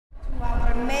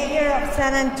Mayor of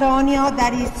San Antonio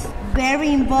that is very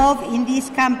involved in this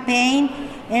campaign,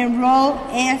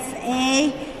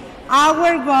 EnrollSA.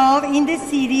 Our goal in the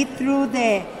city through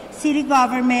the city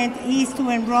government is to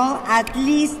enroll at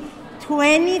least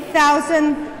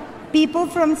 20,000 people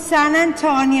from San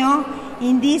Antonio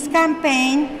in this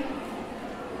campaign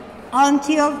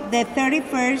until the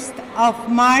 31st of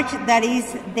March, that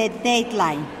is the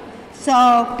deadline.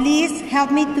 So please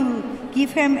help me to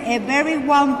give him a very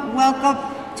warm welcome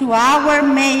to our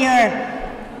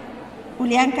mayor,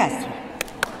 Julian Castro.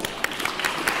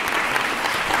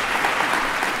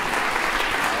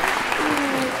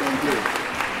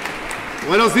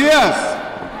 Buenos dias.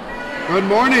 Good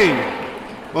morning.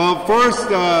 Well,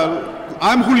 first,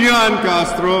 I'm Julian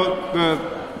Castro. The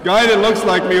guy that looks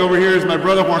like me over here is my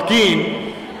brother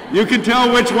Joaquin. You can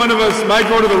tell which one of us might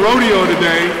go to the rodeo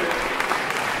today.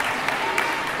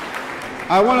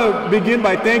 I want to begin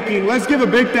by let's give a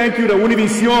big thank you to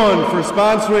Univision for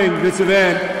sponsoring this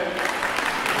event.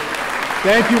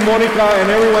 Thank you, Monica,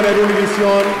 and everyone at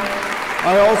Univision.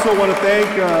 I also want to thank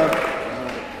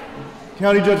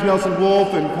County Judge Nelson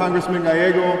Wolff and Congressman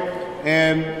Gallego,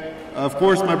 and of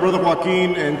course my brother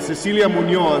Joaquin and Cecilia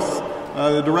Muñoz,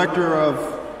 the Director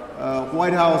of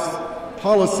White House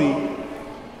Policy.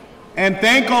 And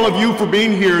thank all of you for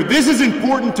being here. This is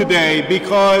important today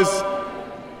because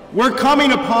we're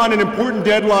coming upon an important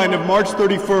deadline of March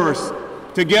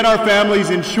 31st to get our families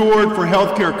insured for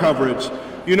health care coverage.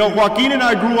 You know, Joaquin and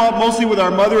I grew up mostly with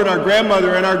our mother and our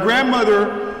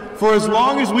grandmother, for as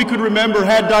long as we could remember,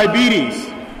 had diabetes,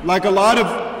 like a lot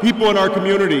of people in our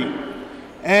community.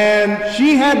 And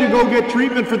she had to go get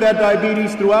treatment for that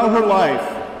diabetes throughout her life.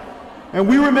 And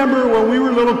we remember when we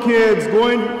were little kids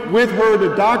going with her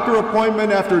to doctor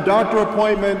appointment after doctor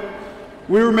appointment.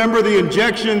 We remember the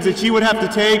injections that she would have to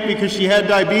take because she had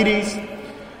diabetes.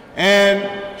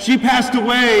 And she passed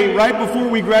away right before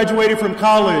we graduated from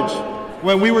college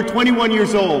when we were 21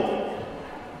 years old.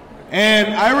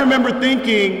 And I remember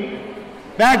thinking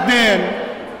back then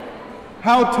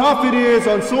how tough it is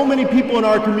on so many people in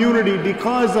our community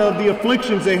because of the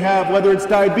afflictions they have, whether it's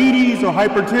diabetes or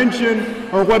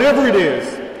hypertension or whatever it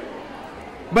is.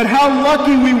 But how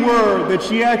lucky we were that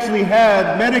she actually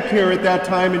had Medicare at that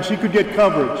time and she could get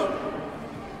coverage.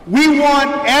 We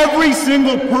want every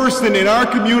single person in our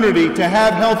community to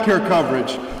have health care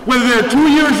coverage, whether they're 2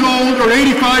 years old or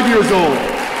 85 years old.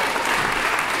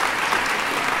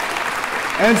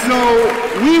 And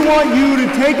so we want you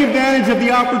to take advantage of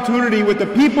the opportunity with the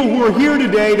people who are here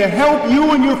today to help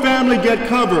you and your family get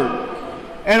covered.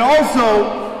 And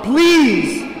also,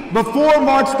 please, before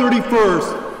March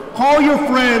 31st, call your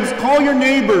friends, call your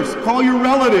neighbors, call your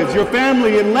relatives, your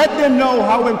family, and let them know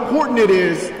how important it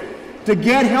is to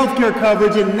get health care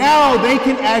coverage, and now they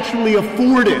can actually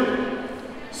afford it.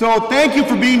 So thank you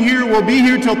for being here. We'll be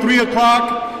here till 3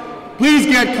 o'clock. Please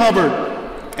get covered.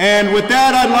 And with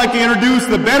that, I'd like to introduce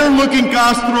the better-looking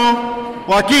Castro,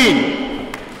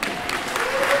 Joaquin.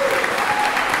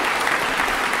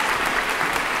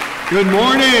 Good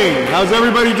morning. How's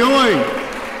everybody doing?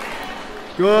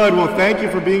 Good. Well, thank you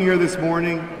for being here this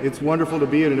morning. It's wonderful to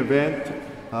be at an event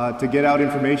to get out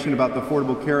information about the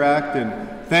Affordable Care Act. And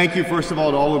thank you, first of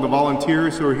all, to all of the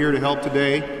volunteers who are here to help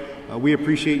today. We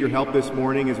appreciate your help this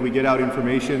morning as we get out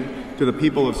information to the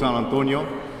people of San Antonio.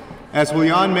 As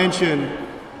Julian mentioned,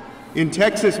 in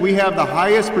Texas, we have the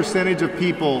highest percentage of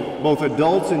people, both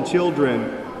adults and children,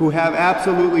 who have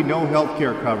absolutely no health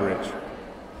care coverage.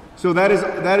 So that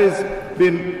has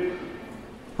been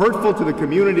hurtful to the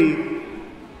community.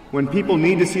 When people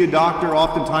need to see a doctor,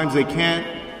 oftentimes they can't.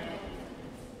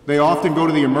 They often go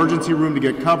to the emergency room to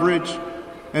get coverage.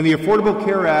 And the Affordable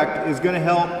Care Act is going to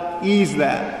help ease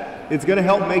that. It's going to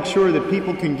help make sure that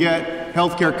people can get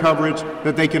health care coverage,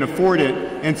 that they can afford it.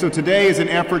 And so today is an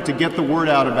effort to get the word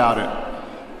out about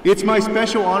it. It's my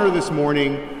special honor this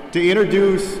morning to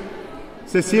introduce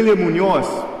Cecilia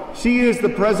Muñoz. She is the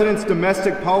President's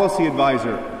Domestic Policy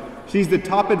Advisor. She's the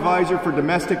top advisor for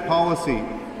domestic policy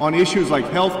on issues like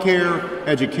health care,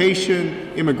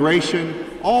 education, immigration,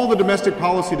 all the domestic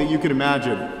policy that you can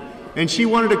imagine. And she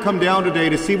wanted to come down today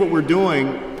to see what we're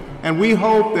doing, and we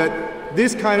hope that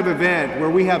this kind of event, where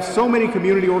we have so many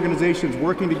community organizations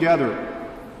working together,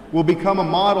 will become a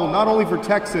model not only for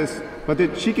Texas, but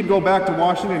that she can go back to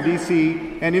Washington,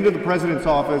 D.C. and into the President's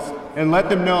office and let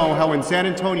them know how in San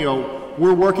Antonio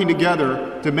we're working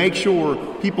together to make sure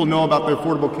people know about the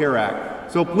Affordable Care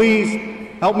Act. So please,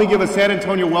 help me give a San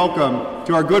Antonio welcome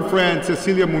to our good friend,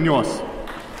 Cecilia Muñoz.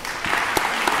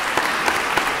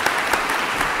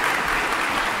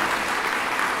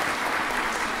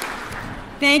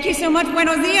 Thank you so much.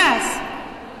 Buenos días.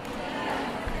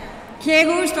 Qué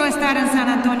gusto estar en San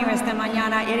Antonio esta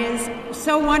mañana. It is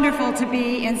so wonderful to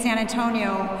be in San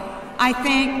Antonio. I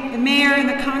thank the mayor and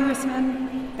the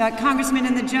congressman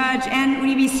and the judge and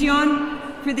Univision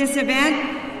for this event.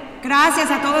 Gracias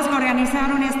a todos que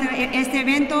organizaron este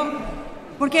evento,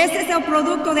 porque este es el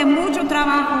producto de mucho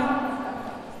trabajo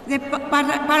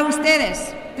para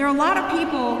ustedes. There are a lot of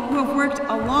people who have worked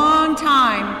a long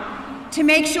time to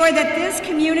make sure that this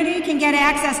community can get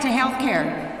access to health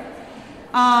care.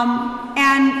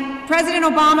 And President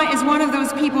Obama is one of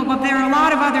those people, but there are a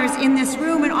lot of others in this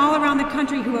room and all around the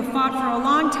country who have fought for a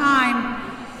long time.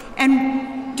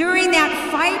 And during that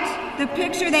fight, the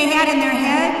picture they had in their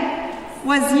head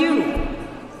was you.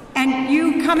 And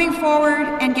you coming forward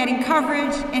and getting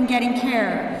coverage and getting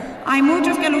care. Hay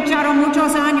muchos que lucharon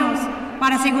muchos años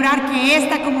para asegurar que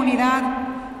esta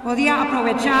comunidad podía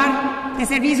aprovechar de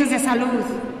servicios de salud.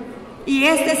 Y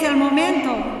este es el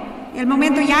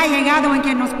momento ya ha llegado en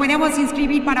que nos podemos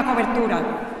inscribir para cobertura.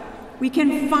 We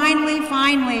can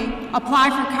finally apply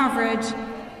for coverage,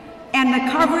 and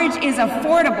the coverage is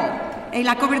affordable. Y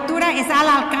la cobertura es al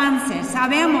alcance.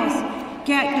 Sabemos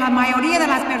que la mayoría de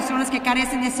las personas que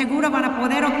carecen de seguro van a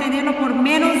poder obtenerlo por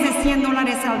menos de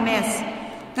 $100 al mes.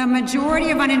 The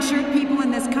majority of uninsured people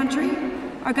in this country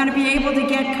are going to be able to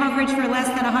get coverage for less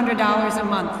than $100 a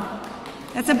month.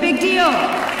 That's a big deal.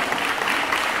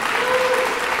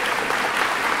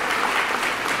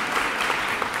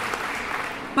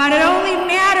 But it only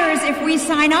matters if we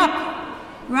sign up,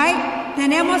 right?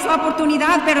 Tenemos la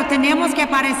oportunidad, pero tenemos que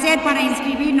aparecer para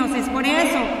inscribirnos. Es por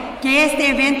eso que este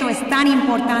evento es tan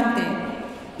importante.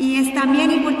 Y es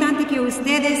también importante que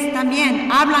ustedes también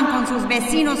hablan con sus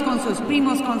vecinos, con sus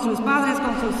primos, con sus padres,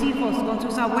 con sus hijos, con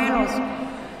sus abuelos,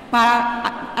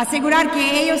 para asegurar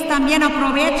que ellos también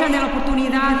aprovechan de la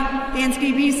oportunidad de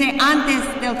inscribirse antes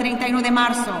del 31 de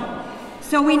marzo.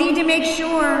 So we need to make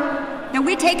sure that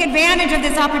we take advantage of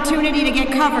this opportunity to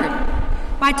get covered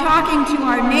by talking to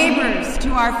our neighbors, to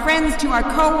our friends, to our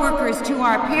coworkers, to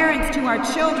our parents, to our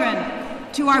children,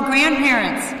 to our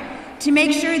grandparents, to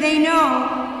make sure they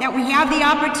know that we have the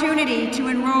opportunity to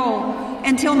enroll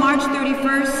until March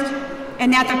 31st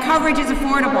and that the coverage is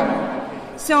affordable.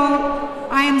 So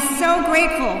I am so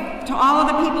grateful to all of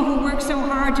the people who work so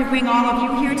hard to bring all of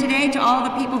you here today, to all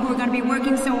of the people who are going to be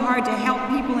working so hard to help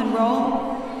people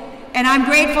enroll. And I'm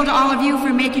grateful to all of you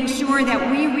for making sure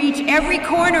that we reach every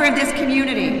corner of this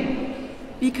community,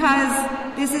 because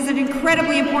this is an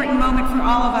incredibly important moment for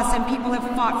all of us, and people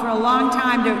have fought for a long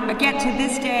time to get to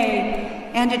this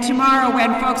day and to tomorrow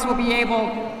when folks will be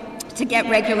able to get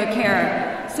regular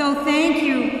care. So thank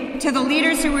you to the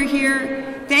leaders who are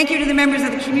here. Thank you to the members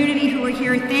of the community who are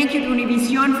here. Thank you to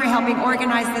Univision for helping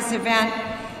organize this event.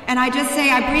 And I just say,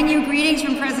 I bring you greetings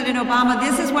from President Obama.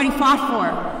 This is what he fought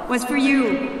for, was for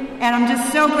you. And I'm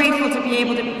just so grateful to be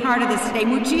able to be part of this today.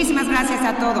 Muchísimas gracias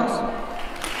a todos.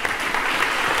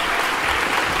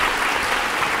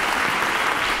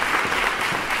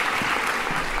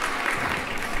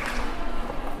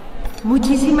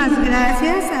 Muchísimas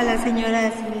gracias a la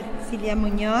señora Cecilia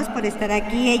Muñoz por estar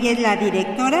aquí. Ella es la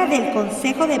directora del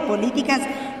Consejo de Políticas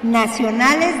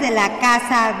Nacionales de la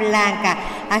Casa Blanca.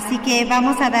 Así que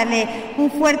vamos a darle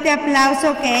un fuerte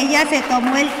aplauso, que ella se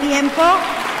tomó el tiempo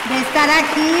de estar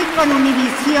aquí con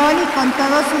Univision y con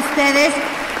todos ustedes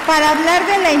para hablar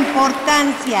de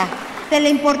la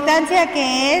importancia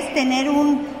que es tener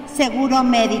un seguro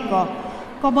médico.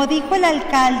 Como dijo el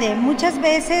alcalde, muchas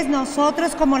veces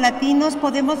nosotros como latinos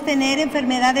podemos tener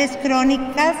enfermedades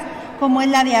crónicas como es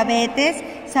la diabetes.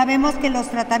 Sabemos que los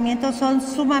tratamientos son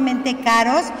sumamente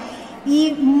caros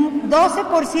y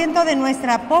 12% de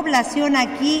nuestra población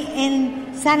aquí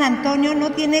en San Antonio no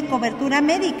tiene cobertura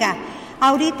médica.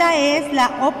 Ahorita es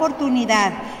la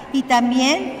oportunidad, y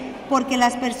también porque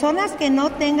las personas que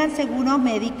no tengan seguro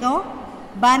médico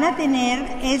van a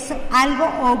tener, es algo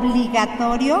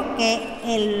obligatorio que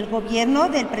el gobierno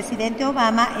del presidente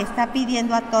Obama está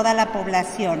pidiendo a toda la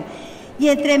población. Y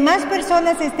entre más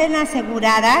personas estén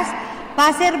aseguradas, va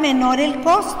a ser menor el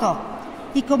costo.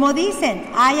 Y como dicen,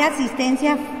 hay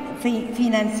asistencia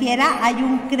financiera, hay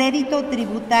un crédito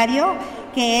tributario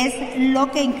que es lo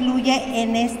que incluye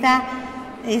en esta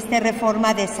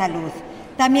reforma de salud.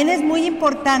 También es muy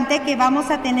importante que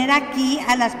vamos a tener aquí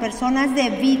a las personas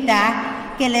de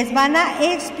Vita, que les van a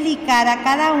explicar a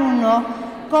cada uno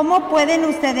cómo pueden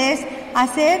ustedes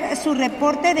hacer su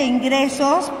reporte de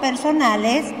ingresos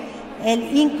personales,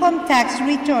 el Income Tax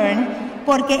Return,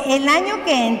 porque el año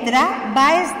que entra va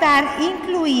a estar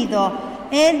incluido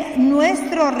en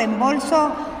nuestro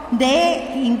reembolso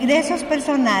de ingresos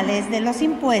personales de los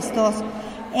impuestos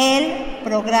el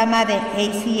programa de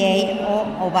ACA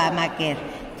o Obamacare.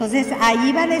 Entonces,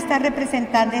 ahí van a estar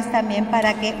representantes también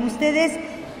para que ustedes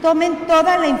tomen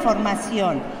toda la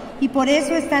información. Y por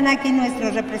eso están aquí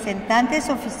nuestros representantes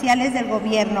oficiales del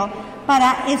gobierno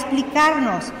para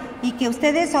explicarnos y que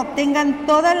ustedes obtengan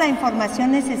toda la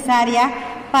información necesaria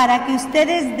para que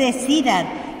ustedes decidan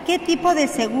qué tipo de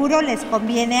seguro les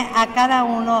conviene a cada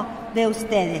uno de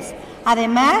ustedes.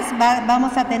 Además,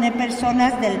 vamos a tener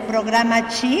personas del programa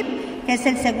CHIP, que es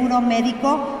el seguro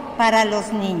médico para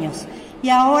los niños. Y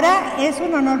ahora es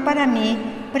un honor para mí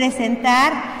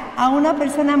presentar a una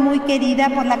persona muy querida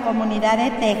por la comunidad de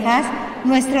Texas,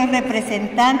 nuestro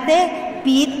representante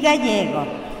Gallego.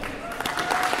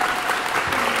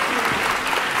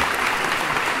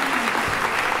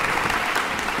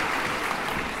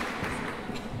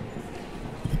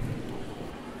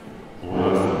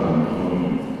 Hola, San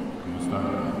Antonio, ¿cómo están?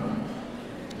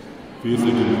 Fíjense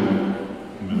que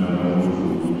me da mucho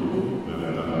gusto ver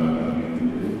a tanta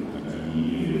gente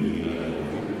aquí el día de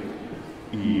hoy.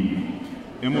 Y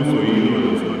hemos oído la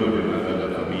historia de la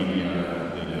familia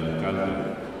del alcalde.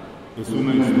 Es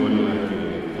una historia que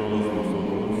todos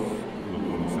nosotros lo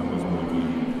conocemos muy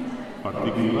bien,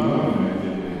 particularmente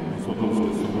nosotros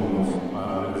que somos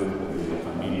padres de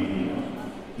familia,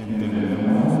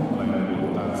 entendemos la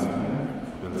importancia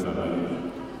del salario.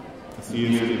 Así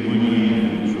es que muy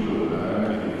bien dicho,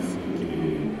 ¿verdad?, que dice que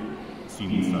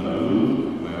sin salud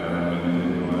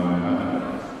realmente no hay nada.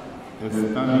 Es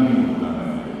tan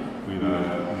importante cuidar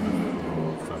nuestro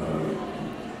salario.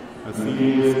 Así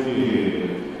es que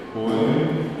hoy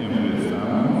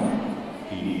empezamos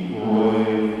y hoy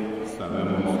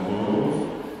sabemos todos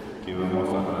que vamos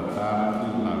a tratar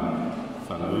la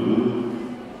salud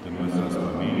de nuestras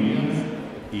familias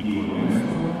y con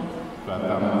eso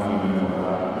tratamos de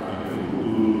mejorar el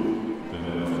futuro de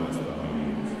nuestras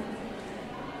familias.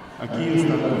 Aquí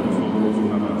está con nosotros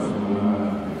una persona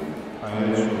que ha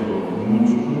hecho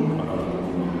mucho para la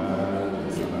comunidad de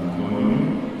San Antonio,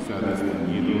 se ha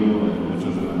distinguido de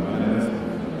muchas maneras en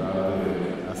tratar de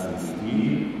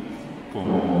asistir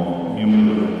como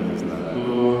miembro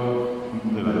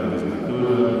de la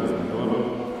legislatura,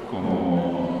 como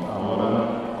ahora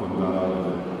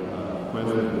juez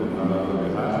del condado de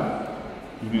Bexar.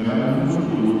 Y me da mucho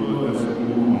gusto, es un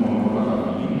honor para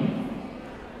mí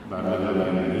darle la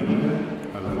bienvenida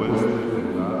al juez del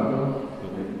condado,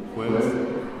 el juez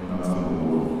Navarro.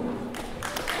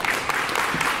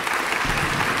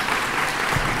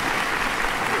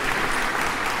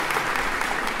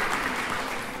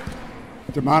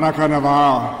 Monica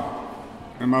Navarro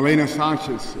and Malena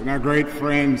Sanchez and our great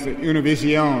friends at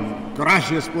Univision.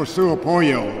 Gracias por su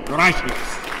apoyo. Gracias.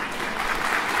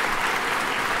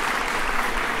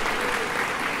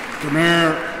 To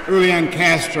Mayor Julian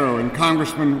Castro and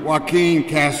Congressman Joaquin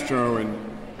Castro and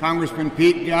Congressman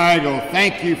Gallego,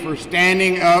 thank you for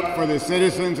standing up for the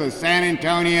citizens of San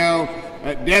Antonio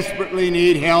that desperately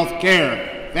need health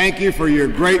care. Thank you for your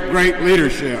great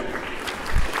leadership.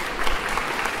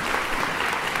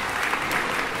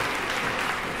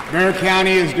 Bexar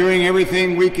County is doing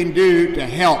everything we can do to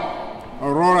help.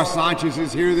 Aurora Sanchez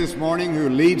is here this morning, who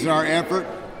leads our effort.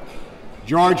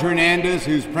 George Hernandez,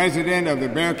 who's president of the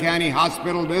Bexar County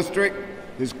Hospital District,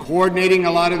 is coordinating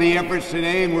a lot of the efforts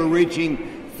today, and we're reaching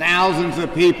thousands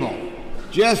of people.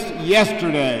 Just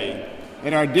yesterday,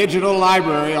 at our digital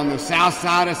library on the south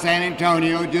side of San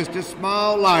Antonio, just a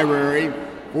small library,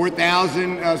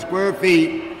 4,000 square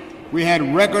feet, we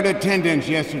had record attendance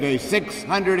yesterday.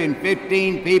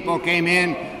 615 people came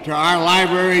in to our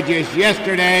library just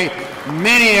yesterday,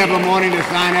 many of them wanting to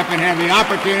sign up and have the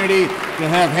opportunity to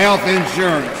have health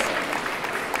insurance.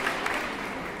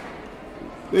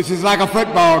 This is like a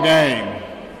football game.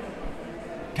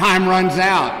 Time runs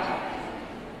out.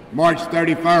 March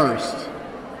 31st.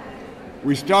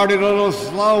 We started a little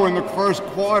slow in the first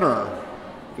quarter.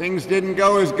 Things didn't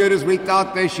go as good as we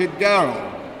thought they should go.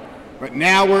 But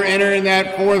now we're entering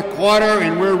that fourth quarter,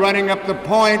 and we're running up the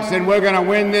points, and we're going to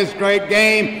win this great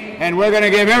game, and we're going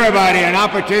to give everybody an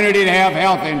opportunity to have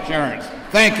health insurance.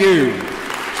 Thank you.